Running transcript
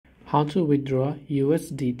how to withdraw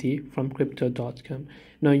USDT from crypto.com.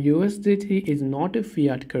 Now, USDT is not a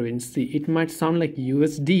fiat currency. It might sound like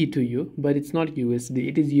USD to you, but it's not USD.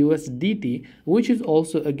 It is USDT, which is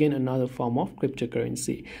also again another form of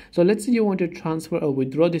cryptocurrency. So let's say you want to transfer or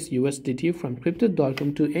withdraw this USDT from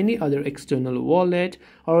crypto.com to any other external wallet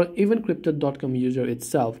or even crypto.com user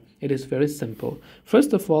itself. It is very simple.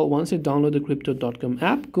 First of all, once you download the crypto.com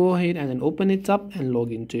app, go ahead and then open it up and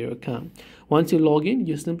log into your account. Once you log in,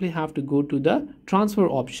 you simply have to go to the transfer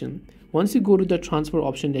option. Once you go to the transfer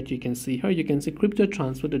option that you can see here, you can see crypto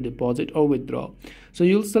transfer to deposit or withdraw. So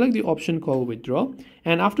you'll select the option called withdraw,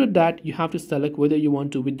 and after that you have to select whether you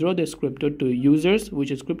want to withdraw this crypto to users,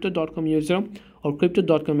 which is crypto.com user or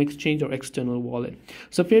crypto.com exchange or external wallet.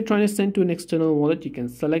 So if you're trying to send to an external wallet, you can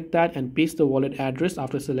select that and paste the wallet address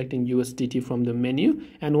after selecting USDT from the menu,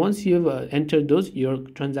 and once you've entered those, your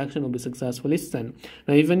transaction will be successfully sent.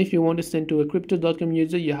 Now, even if you want to send to a crypto.com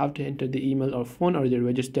user, you have to enter the email or phone or the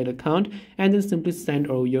registered account and then simply send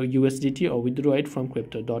or your USDT or withdraw it from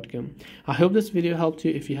crypto.com. I hope this video helped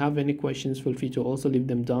you. If you have any questions, feel free to also leave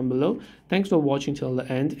them down below. Thanks for watching till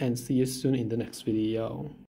the end, and see you soon in the next video.